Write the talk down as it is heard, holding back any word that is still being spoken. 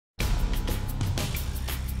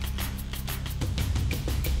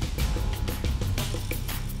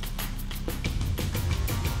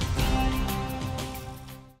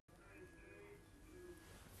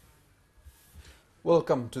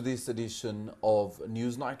Welcome to this edition of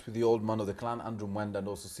Newsnight with the old man of the clan, Andrew Mwenda, and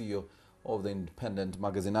also CEO of the independent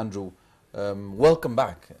magazine. Andrew, welcome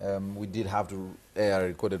back. We did have to air a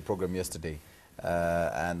recorded program yesterday,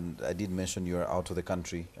 and I did mention you are out of the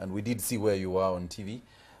country, and we did see where you are on TV.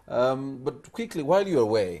 But quickly, while you were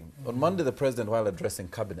away, on Monday the President, while addressing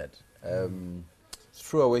Cabinet,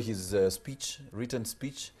 threw away his written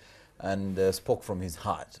speech, and spoke from his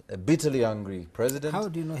heart. A bitterly angry president. How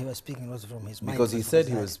do you know he was speaking was from his mind? Because he said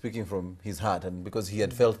he was speaking from his heart, and because he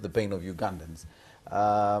had felt the pain of Ugandans.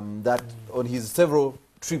 That on his several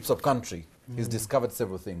trips of country, he's discovered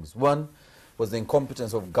several things. One was the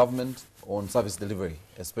incompetence of government on service delivery,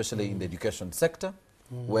 especially in the education sector,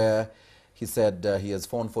 where he said he has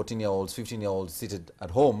found 14-year-olds, 15-year-olds seated at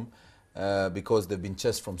home because they've been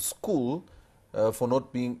chased from school for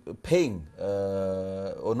not paying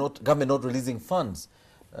or government not releasing funds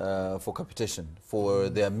for capitation, for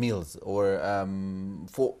their meals, or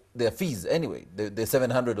for their fees anyway. The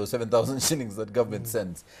 700 or 7,000 shillings that government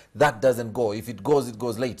sends, that doesn't go. If it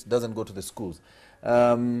goes late. It doesn't go to the schools.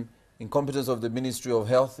 Incompetence of the Ministry of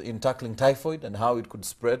Health in tackling typhoid and how it could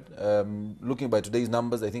spread. Looking by today's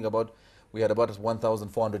numbers, I think we had about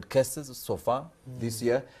 1,400 cases so far this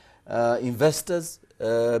year. Investors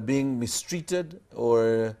being mistreated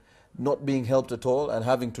or not being helped at all and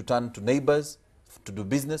having to turn to neighbors to do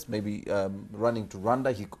business, maybe running to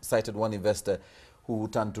Rwanda. He cited one investor who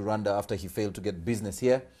turned to Rwanda after he failed to get business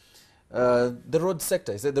here. The road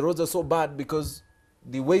sector, he said the roads are so bad because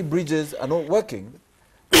the way bridges are not working.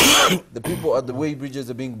 The people at the way bridges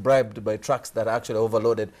are being bribed by trucks that are actually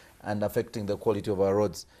overloaded and affecting the quality of our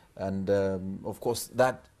roads. And of course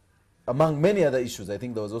that, among many other issues, I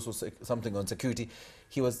think there was also something on security.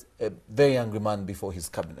 He was a very angry man before his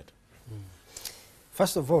cabinet.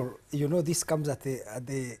 First of all, you know, this comes at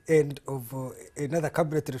the end of another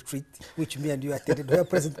cabinet retreat, which me and you attended, where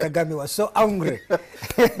President Kagame was so angry.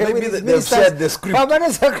 Maybe they've shared the script.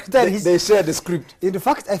 Permanent secretaries. They shared the script. In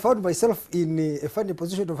fact, I found myself in a funny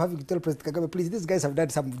position of having to tell President Kagame, please, these guys have done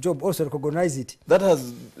some job, also recognize it. That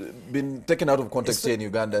has been taken out of context here in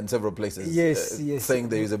Uganda and several places. Yes, yes. Saying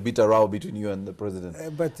there is a bitter row between you and the president.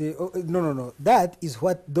 No. That is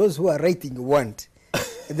what those who are writing want.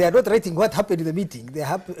 They are not writing what happened in the meeting. They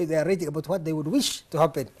are writing about what they would wish to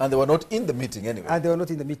happen. And they were not in the meeting anyway. And they were not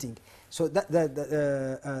in the meeting. So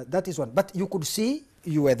that is one. But you could see,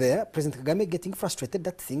 you were there, President Kagame getting frustrated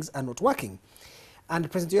that things are not working. And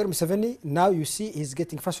President Museveni, now you see he's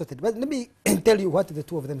getting frustrated. But let me tell you what the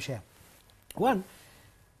two of them share. One,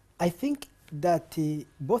 I think that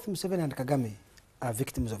both Museveni and Kagame are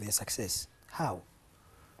victims of their success. How?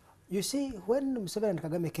 You see, when Museveni and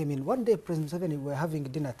Kagame came in, one day President Museveni were having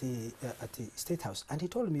dinner at the State House, and he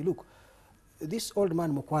told me, look, this old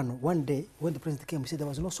man Mukwano, one day when the president came, he said there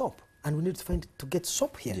was no soap, and we need to get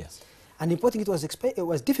soap here. Yes. And importing it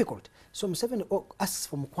was difficult. So Museveni asked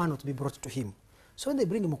for Mukwano to be brought to him. So when they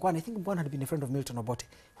bring Mukwano, I think Mukwano had been a friend of Milton Obote.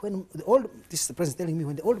 This is the president telling me,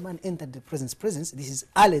 when the old man entered the president's presence, this is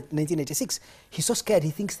early 1986, he's so scared, he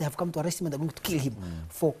thinks they have come to arrest him and they're going to kill him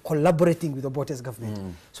for collaborating with Obote's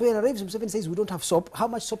government. So when he arrives, Museveni says, we don't have soap. How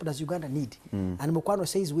much soap does Uganda need? And Mukwano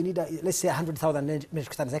says, we need, let's say, 100,000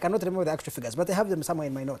 metric tons. I cannot remember the actual figures, but I have them somewhere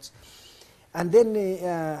in my notes. And then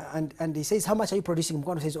and he says, how much are you producing?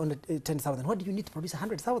 Mukwano says, only 10,000. What do you need to produce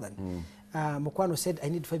 100,000? Mukwano said, I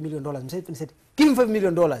need $5 million. Museveni said, give him $5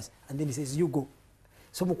 million. And then he says, you go.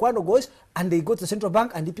 So Mukwano goes, and they go to the central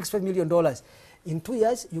bank, and he picks $5 million. In 2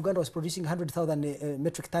 years, Uganda was producing 100,000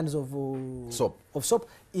 metric tons of soap.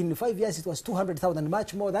 In 5 years, it was 200,000,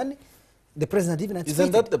 much more than the president even anticipated.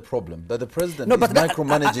 Isn't that the problem? That the president is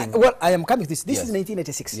micromanaging? Well, I am coming to this. This is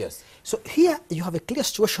 1986. Yes. So here you have a clear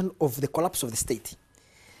situation of the collapse of the state.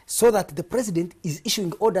 So that the president is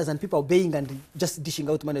issuing orders and people obeying and just dishing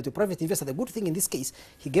out money to private investors. The good thing in this case,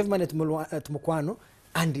 he gave money to Mukwano,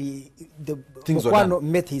 and Mukwano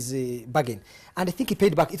met his bargain. And I think he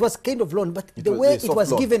paid back. It was kind of loan, but the way it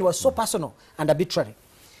was given was so personal and arbitrary.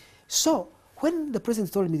 So when the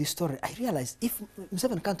president told me this story, I realized if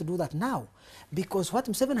Museveni can't do that now, because what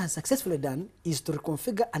Museveni has successfully done is to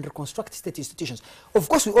reconfigure and reconstruct state institutions. Of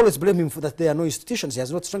course, we always blame him for that there are no institutions. He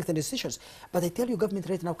has not strengthened institutions. But I tell you, government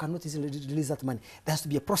right now cannot easily release that money. There has to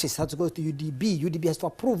be a process. It has to go to UDB. UDB has to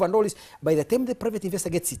approve and all this. By the time the private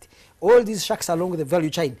investor gets it, all these sharks along the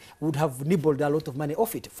value chain would have nibbled a lot of money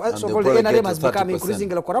off it. First of all, the NRM has become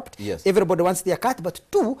increasingly corrupt. Yes. Everybody wants their cut. But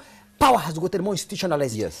two, power has gotten more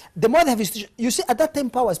institutionalized. Yes. The more they have institution, you see, at that time,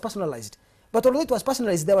 power is personalized. But although it was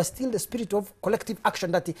personalized, there was still the spirit of collective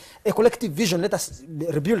action, that a collective vision, let us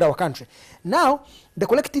rebuild our country. Now, the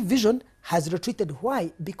collective vision has retreated.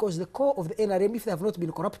 Why? Because the core of the NRM, if they have not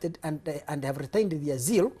been corrupted and have retained their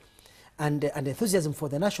zeal and enthusiasm for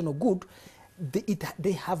the national good,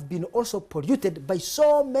 they have been also polluted by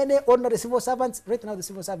so many ordinary civil servants. Right now, the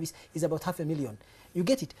civil service is about 500,000. You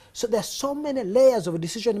get it? So there are so many layers of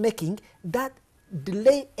decision making that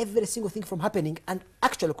delay every single thing from happening and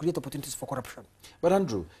actually create opportunities for corruption. But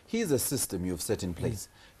Andrew, here's a system you've set in place.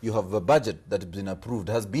 You have a budget that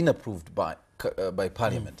has been approved by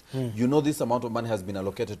Parliament. You know this amount of money has been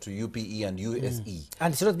allocated to UPE and USE.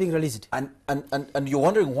 And it's not being released. And you're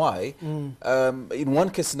wondering why. In one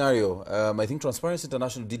case scenario, I think Transparency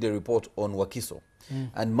International did a report on Wakiso.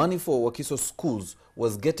 And money for Wakiso schools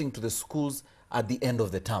was getting to the schools at the end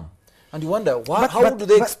of the term. And you wonder, how do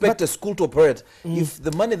they expect a school to operate if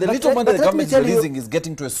the money, the little money the government is releasing is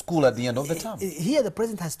getting to a school at the end of the term? Here the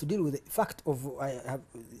president has to deal with the fact of,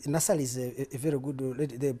 Nassal is a very good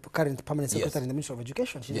lady, the current permanent secretary in the Ministry of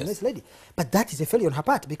Education. She's a nice lady. But that is a failure on her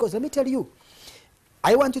part, because let me tell you,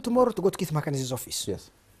 I want you tomorrow to go to Keith Mahakani's office.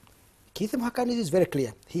 Yes. Keith Mahakani is very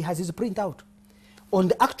clear. He has his printout. On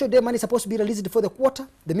the actual day money is supposed to be released for the quarter,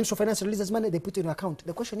 the Ministry of Finance releases money, they put it in an account.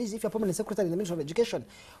 The question is, if you're permanent secretary in the Ministry of Education,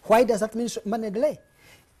 why does that money delay?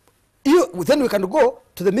 Then we can go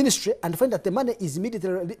to the ministry and find that the money is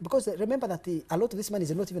immediately, because remember that a lot of this money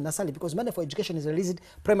is not even necessarily, because money for education is released,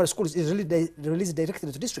 primary schools is released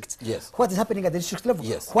directly to districts. Yes. What is happening at the district level?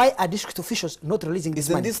 Yes. Why are district officials not releasing this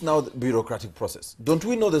money? Isn't this now the bureaucratic process? Don't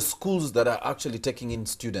we know the schools that are actually taking in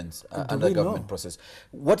students under government process?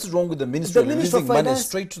 What's wrong with the ministry releasing money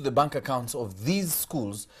straight to the bank accounts of these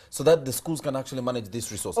schools so that the schools can actually manage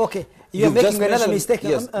this resource? Okay, you're making another mistake.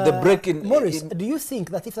 Yes, the break in... Maurice, do you think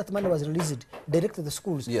that if that money was released directly to the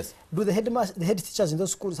schools, yes, do the head teachers in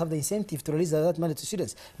those schools have the incentive to release that money to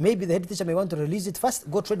students? Maybe the head teacher may want to release it first,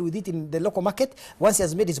 go trade with it in the local market. Once he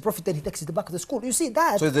has made his profit, then he takes it back to the school. You see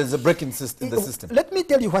that? So there's a break in the system. Let me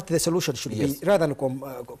tell you what the solution should be, rather than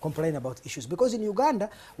complain about issues. Because in Uganda,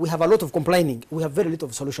 we have a lot of complaining. We have very little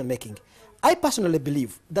of solution making. I personally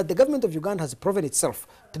believe that the government of Uganda has proven itself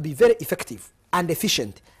to be very effective and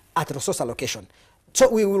efficient at resource allocation. So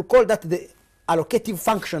we will call that the allocative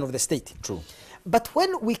function of the state. True. But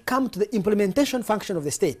when we come to the implementation function of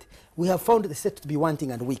the state, we have found the state to be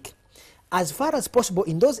wanting and weak. As far as possible,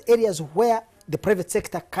 in those areas where the private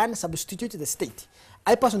sector can substitute the state,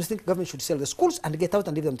 I personally think government should sell the schools and get out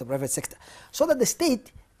and leave them to the private sector, so that the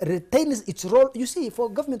state retains its role. You see, for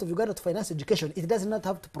government of Uganda to finance education, it does not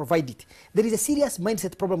have to provide it. There is a serious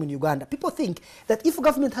mindset problem in Uganda. People think that if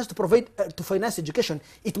government has to provide to finance education,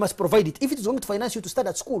 it must provide it. If it is going to finance you to start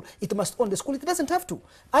at school, it must own the school. It doesn't have to.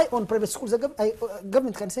 I own private schools.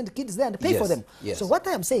 Government can send kids there and pay for them. Yes. So what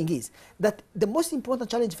I am saying is that the most important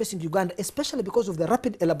challenge facing Uganda, especially because of the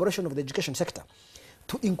rapid elaboration of the education sector,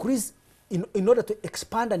 to increase in order to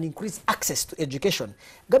expand and increase access to education,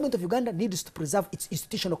 government of Uganda needs to preserve its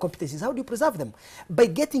institutional competencies. How do you preserve them? By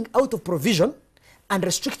getting out of provision and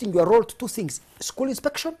restricting your role to two things: school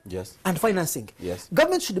inspection and financing. Yes.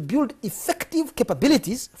 Government should build effective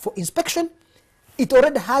capabilities for inspection. It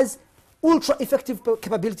already has ultra effective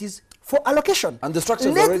capabilities for allocation. And the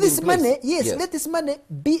structures already in place. Money, let this money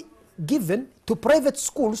be given to private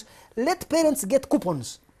schools. Let parents get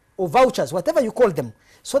coupons or vouchers, whatever you call them,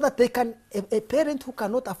 so that they can, a parent who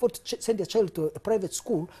cannot afford to send a child to a private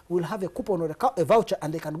school will have a coupon or a voucher,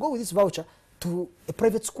 and they can go with this voucher to a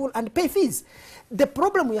private school and pay fees. The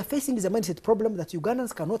problem we are facing is a mindset problem that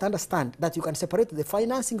Ugandans cannot understand, that you can separate the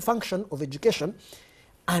financing function of education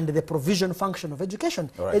and the provision function of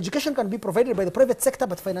education. Right. Education can be provided by the private sector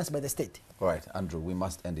but financed by the state. All right, Andrew, we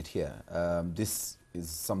must end it here. This is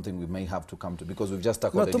something we may have to come to, because we've just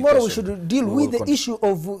tackled education. Tomorrow we should deal with the issue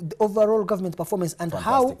of the overall government performance and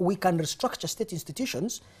how we can restructure state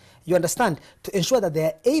institutions, you understand, to ensure that they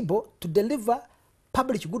are able to deliver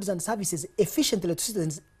public goods and services efficiently to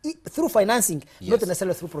citizens through financing, not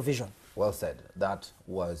necessarily through provision. Well said. That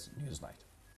was Newsnight.